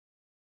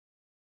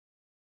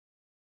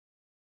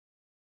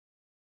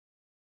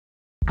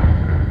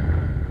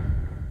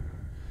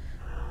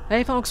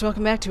Hey folks,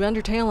 welcome back to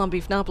Undertale on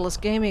Beefnopolis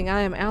Gaming.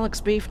 I am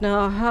Alex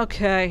Beefno.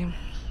 Okay.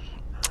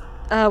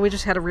 We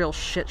just had a real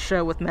shit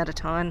show with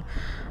Metaton.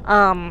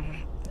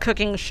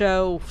 Cooking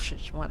show,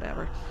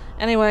 whatever.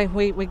 Anyway,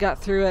 we got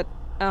through it.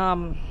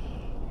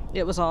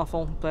 It was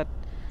awful, but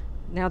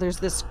now there's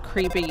this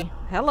creepy...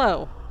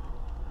 Hello!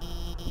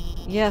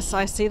 Yes,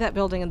 I see that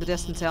building in the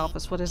distance,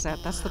 Alphys. What is that?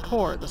 That's the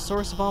core, the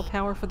source of all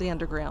power for the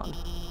underground.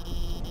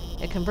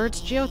 It converts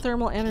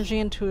geothermal energy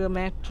into a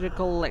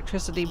magical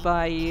electricity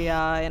by,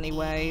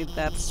 anyway,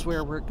 that's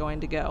where we're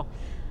going to go.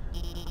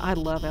 I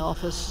love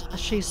Alphys.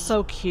 She's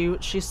so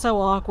cute. She's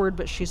so awkward,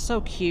 but she's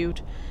so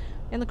cute.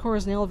 And the core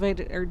is an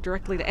elevator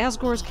directly to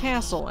Asgore's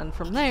castle, and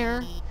from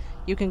there,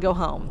 you can go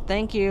home.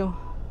 Thank you.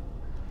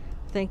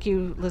 Thank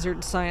you,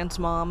 Lizard Science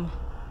Mom.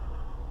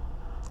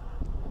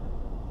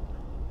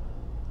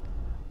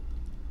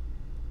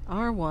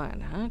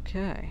 R1,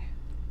 okay.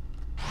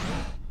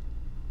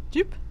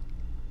 Joop.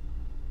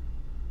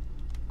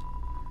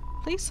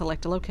 Please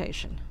select a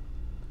location.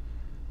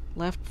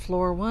 Left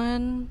floor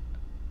 1,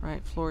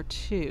 right floor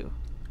 2.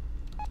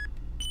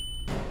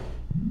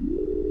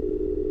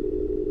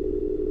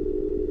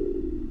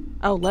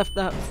 Oh, left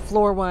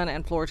floor 1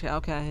 and floor 2.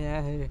 Okay,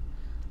 yeah.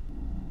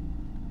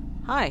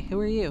 Hi, who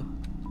are you?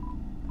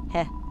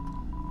 Heh.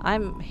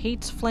 I'm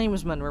Heats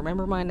Flamesman.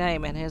 Remember my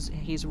name, and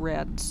he's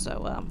red,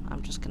 so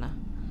I'm just gonna...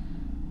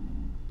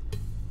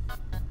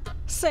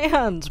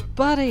 Sans,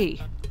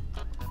 buddy!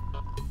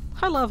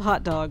 I love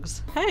hot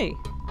dogs. Hey,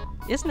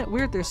 isn't it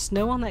weird there's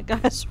snow on that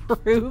guy's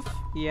roof?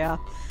 Yeah.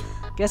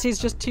 Guess he's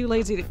just too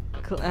lazy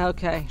to...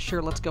 Okay,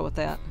 sure, let's go with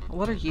that.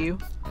 What are you?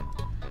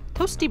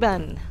 Toasty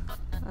bun.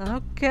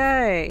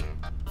 Okay.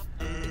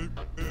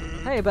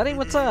 Hey, buddy,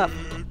 what's up?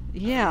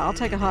 Yeah, I'll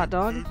take a hot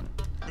dog.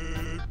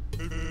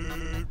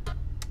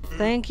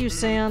 Thank you,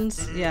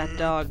 Sans. Yeah,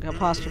 dog.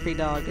 Apostrophe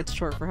dog. It's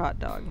short for hot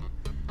dog.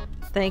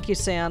 Thank you,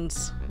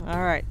 Sans.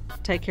 Alright,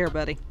 take care,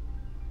 buddy.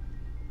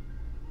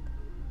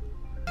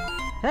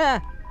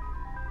 Ah!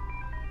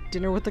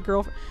 Dinner with the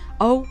girlfriend.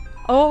 Oh,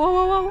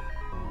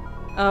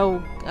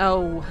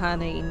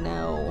 honey,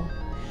 no.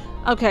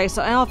 Okay,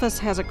 so Alphys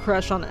has a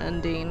crush on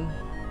Undine.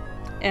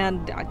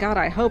 And, God,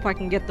 I hope I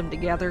can get them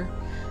together.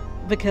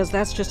 Because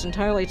that's just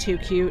entirely too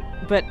cute.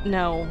 But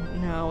no.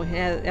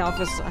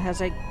 Alphys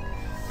has a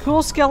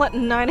cool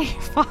skeleton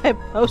 95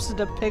 posted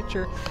a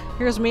picture.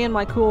 Here's me and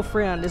my cool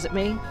friend. Is it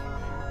me?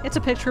 It's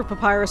a picture of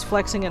Papyrus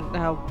flexing and...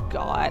 Oh,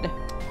 God.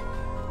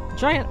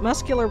 Giant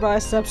muscular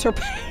biceps are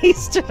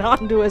pasted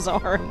onto his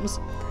arms.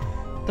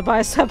 The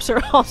biceps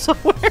are also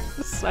wearing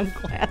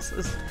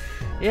sunglasses.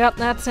 Yep,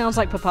 that sounds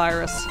like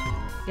Papyrus.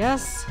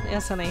 Yes,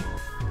 honey.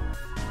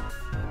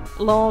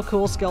 Lol,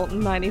 cool skeleton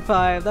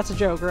 95. That's a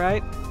joke,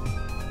 right?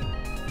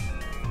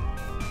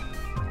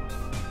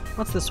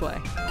 What's this way?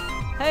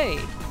 Hey!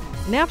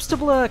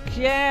 Napstablook!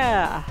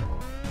 Yeah!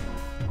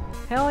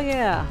 Hell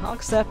yeah, I'll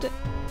accept it.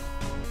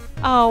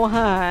 Oh,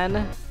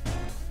 hun.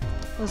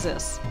 What's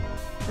this?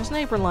 There's an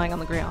apron lying on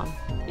the ground.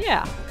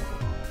 Yeah.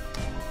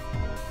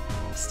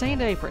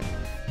 Stained apron.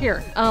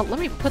 Here, let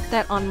me put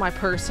that on my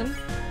person.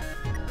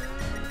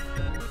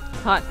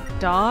 Hot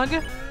dog.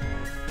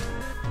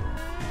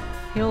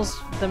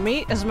 The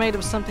meat is made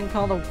of something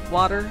called a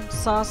water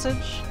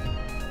sausage.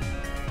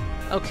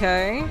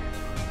 Okay.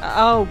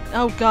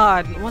 Oh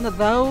God, one of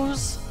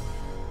those?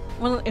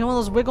 One of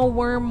those wiggle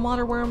worm,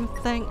 water worm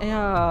thing?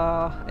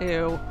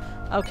 Ew.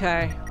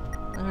 Okay.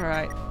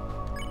 Alright.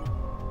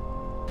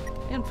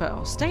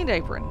 Info. Stained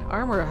apron.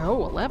 Armor.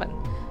 Oh, 11.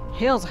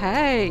 Hills.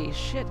 Hey!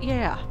 Shit,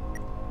 yeah.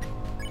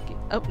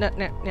 Oh, no.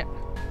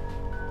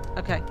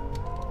 Okay.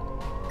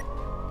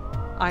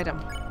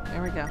 Item.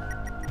 There we go.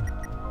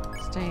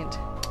 Stained.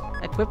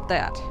 Equip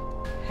that.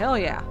 Hell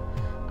yeah.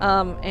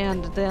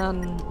 And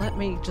then let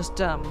me just,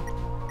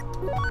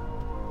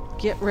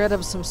 get rid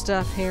of some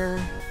stuff here.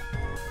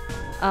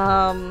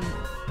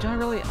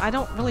 I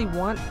don't really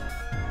want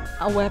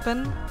a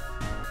weapon.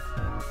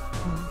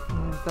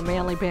 The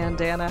manly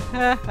bandana.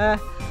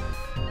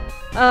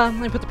 Let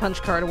me put the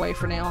punch card away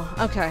for now.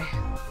 Okay.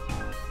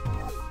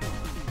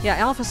 Yeah,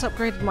 Alphys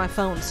upgraded my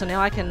phone, so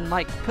now I can,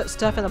 like, put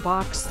stuff in the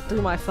box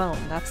through my phone.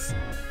 That's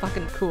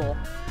fucking cool.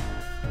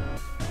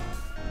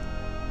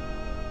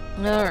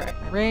 Alright,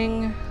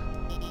 ring.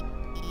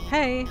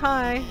 Hey,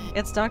 hi,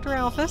 it's Dr.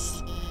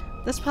 Alphys.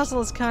 This puzzle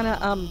is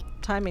kinda,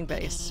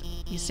 timing-based.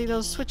 You see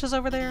those switches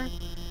over there?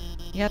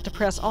 You have to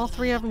press all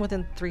 3 of them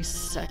within 3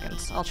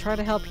 seconds. I'll try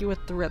to help you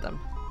with the rhythm.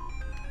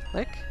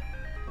 Click.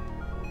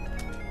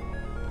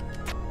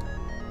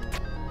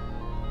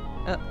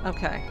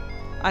 Okay.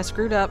 I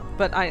screwed up,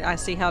 but I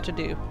see how to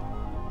do.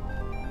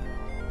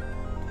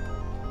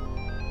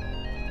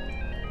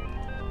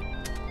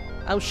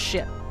 Oh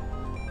shit.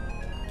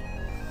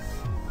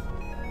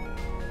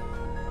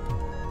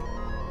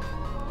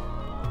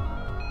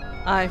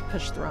 I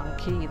pushed the wrong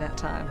key that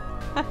time.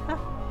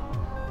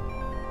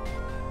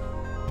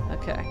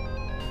 Okay.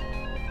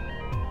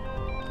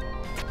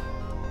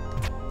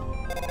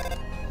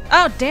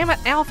 Oh, damn it,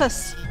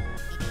 Alphys!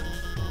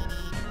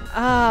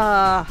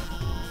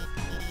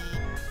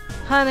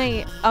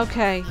 Honey,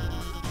 okay.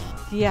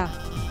 Yeah.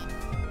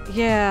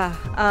 Yeah.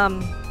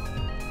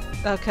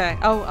 Okay.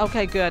 Oh,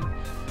 okay, good.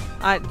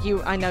 I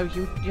know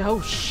you.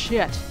 Oh,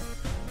 shit.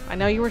 I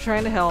know you were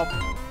trying to help.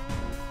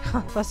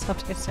 That's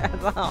something sad.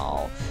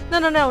 Oh.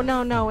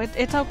 No.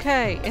 It's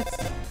okay. It's...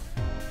 Oh,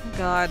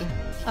 God.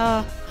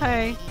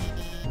 Hey.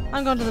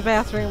 I'm going to the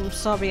bathroom,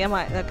 Subby. Am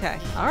I? Okay.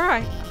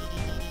 Alright.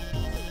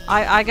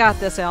 I got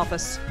this,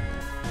 Alphys.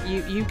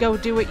 You go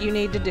do what you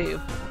need to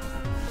do.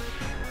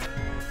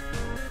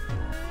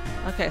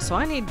 Okay, so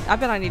I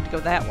bet I need to go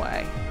that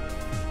way.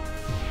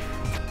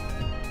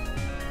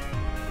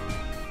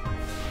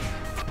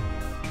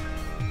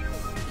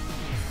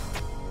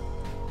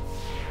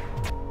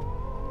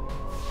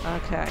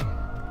 Okay.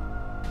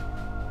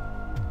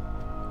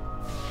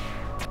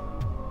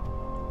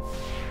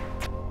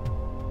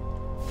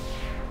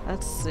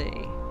 Let's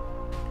see.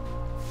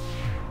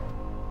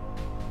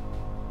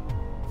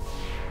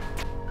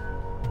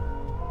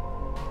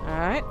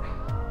 Alright.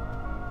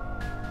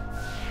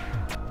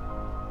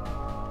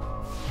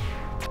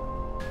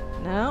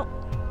 No.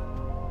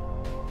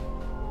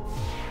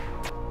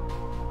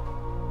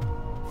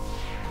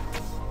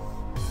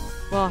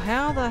 Well,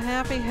 how the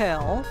happy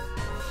hell...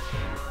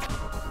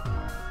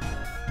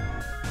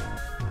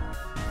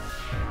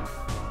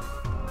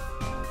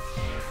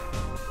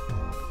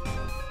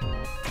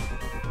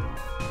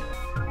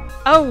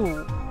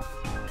 Oh!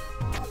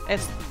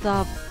 It's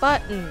the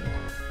button.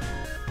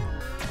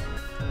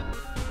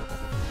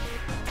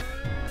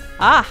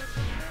 Ah!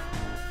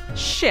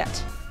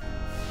 Shit.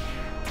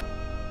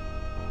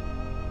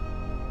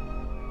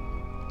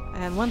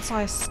 And once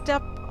I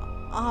step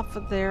off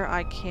of there,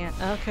 I can't...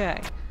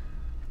 Okay.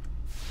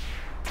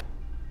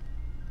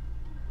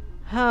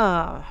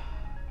 Huh.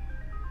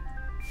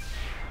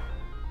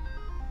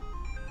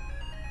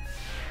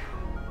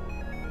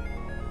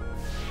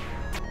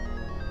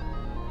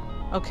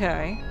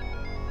 Okay.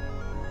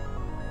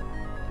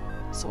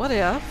 So what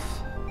if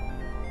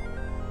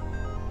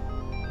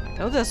I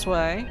go this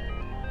way,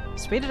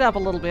 speed it up a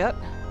little bit,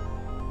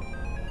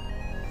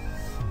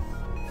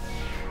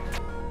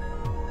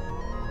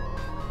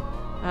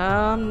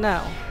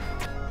 no.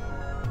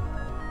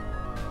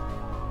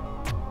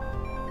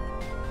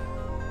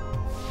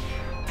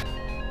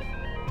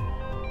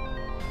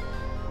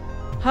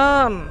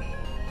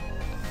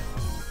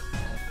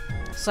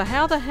 So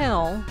how the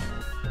hell...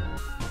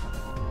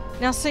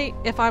 Now see,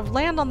 if I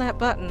land on that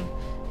button,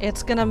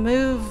 it's gonna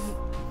move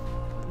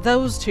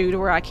those two to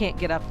where I can't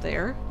get up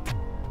there.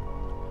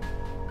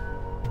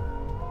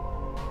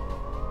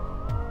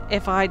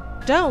 If I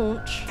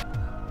don't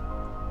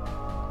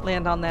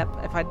land on that,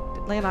 if I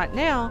land on it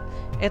now,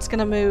 it's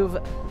gonna move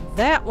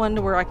that one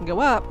to where I can go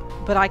up,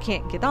 but I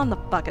can't get on the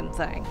fucking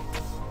thing.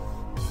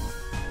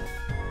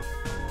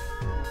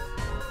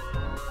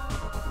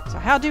 So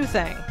how do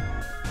thing?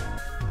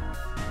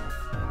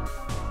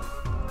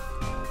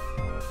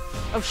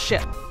 Oh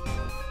shit.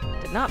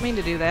 Did not mean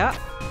to do that.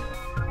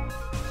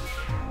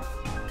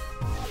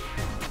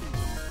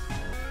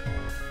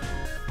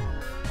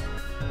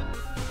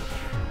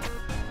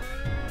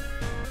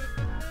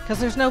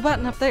 Because there's no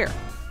button up there.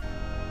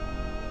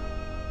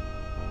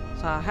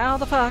 So how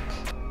the fuck?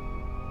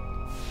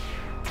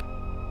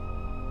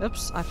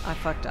 Oops, I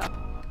fucked up.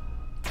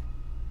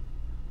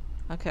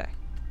 Okay.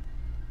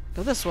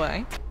 Go this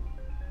way.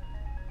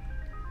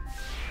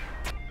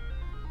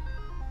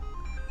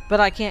 But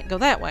I can't go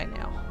that way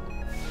now.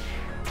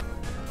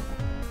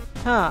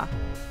 Huh.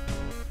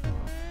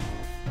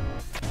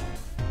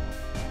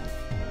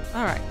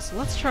 Alright, so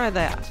let's try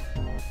that.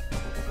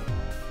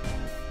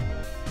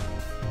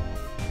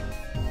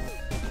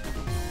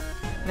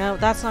 No,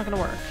 that's not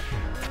gonna work.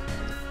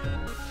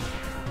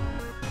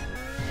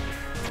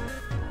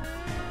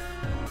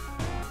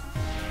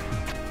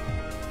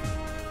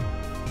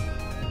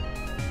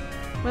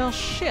 Well,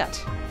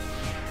 shit.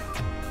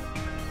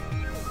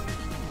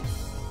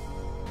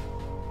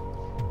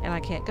 And I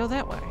can't go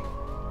that way.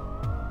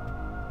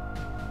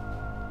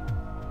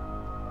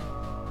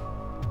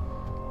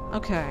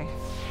 Okay.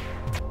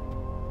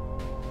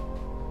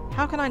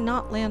 How can I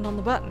not land on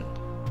the button?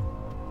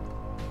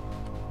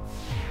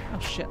 Oh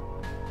shit.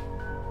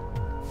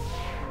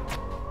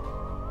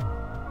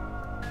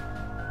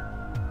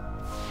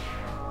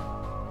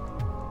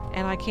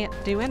 And I can't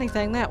do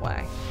anything that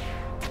way.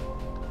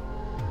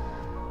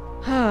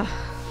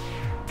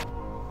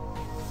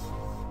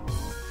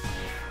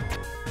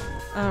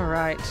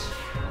 Alright.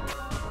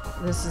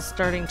 This is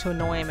starting to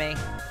annoy me.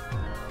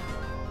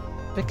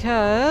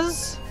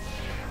 Because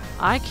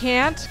I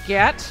can't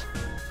get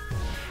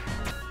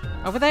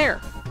over there.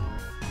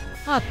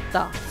 What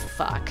the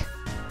fuck?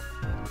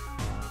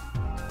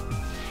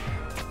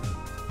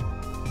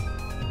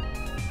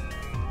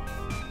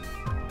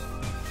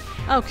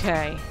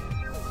 Okay.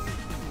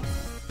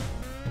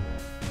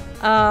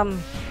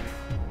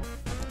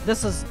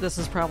 This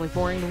is probably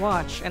boring to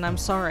watch, and I'm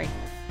sorry.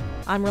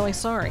 I'm really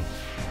sorry.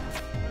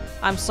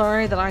 I'm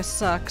sorry that I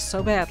suck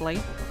so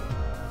badly,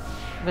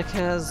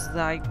 because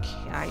I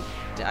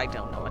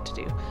don't know what to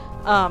do.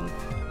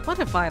 What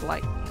if I,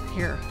 like,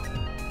 here.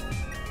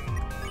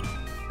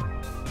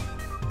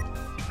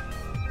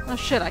 Oh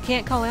shit, I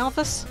can't call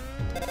Alphys?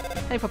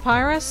 Hey,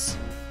 Papyrus?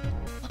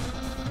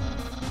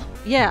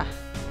 Yeah,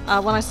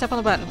 when I step on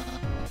the button.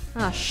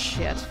 Oh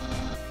shit.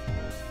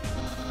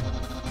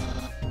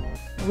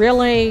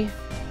 Really?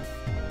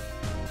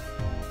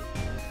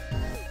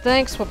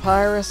 Thanks,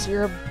 Papyrus,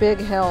 you're a big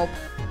help.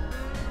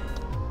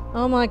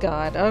 Oh my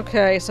god,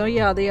 okay, so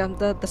yeah,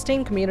 the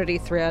Steam community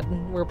thread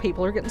where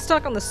people are getting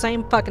stuck on the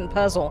same fucking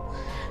puzzle.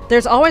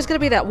 There's always gonna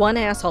be that one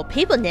asshole.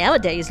 People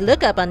nowadays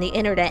look up on the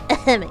internet,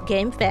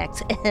 game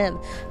facts,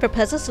 for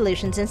puzzle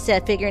solutions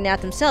instead of figuring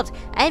out themselves.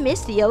 I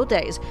miss the old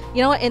days.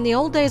 You know what, in the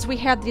old days we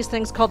had these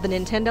things called the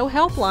Nintendo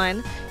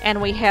Helpline,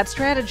 and we had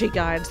strategy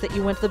guides that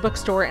you went to the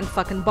bookstore and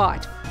fucking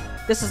bought.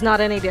 This is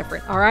not any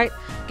different, alright?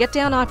 Get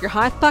down off your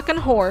high fucking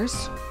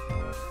horse.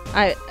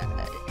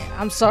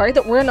 I'm sorry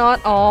that we're not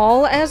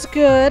all as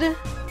good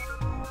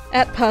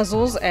at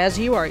puzzles as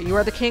you are. You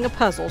are the king of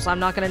puzzles. I'm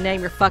not going to name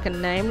your fucking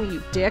name,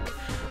 you dick.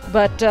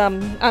 But,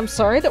 I'm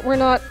sorry that we're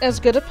not as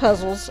good at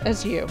puzzles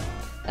as you.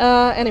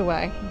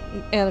 Anyway.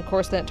 And, of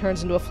course, that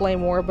turns into a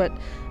flame war, but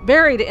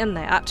buried in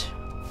that.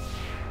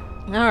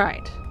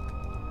 Alright.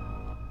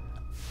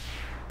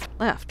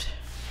 Left.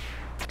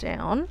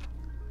 Down.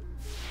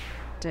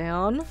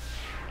 Down.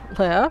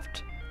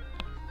 Left.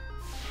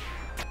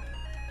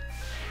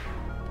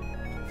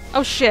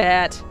 Oh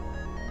shit!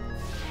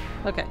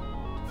 Okay.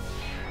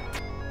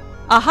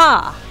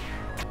 Aha!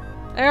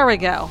 There we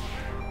go.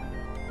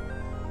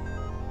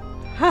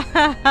 Ha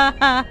ha ha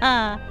ha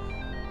ha!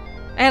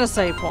 And a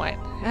save point.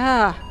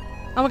 Ah.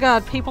 Oh my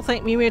god, people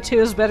think Mew Mew 2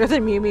 is better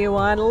than Mew Mew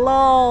 1.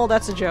 LOL,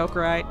 that's a joke,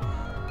 right?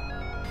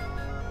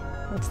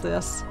 What's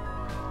this?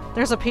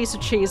 There's a piece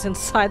of cheese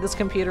inside this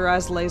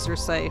computerized laser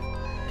safe.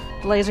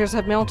 The lasers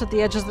have melted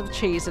the edges of the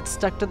cheese. It's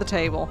stuck to the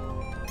table.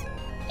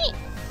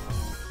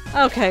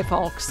 Okay,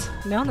 folks.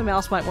 Now the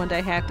mouse might one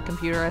day hack the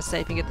computerized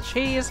safe and get the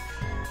cheese.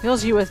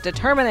 Fills you with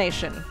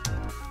determination.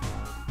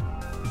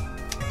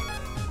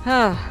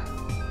 A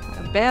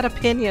bad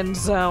opinion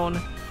zone.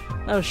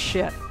 Oh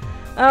shit.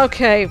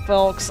 Okay,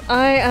 folks.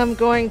 I am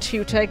going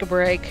to take a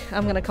break.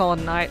 I'm gonna call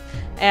it a night.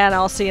 And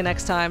I'll see you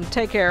next time.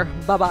 Take care.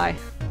 Bye-bye.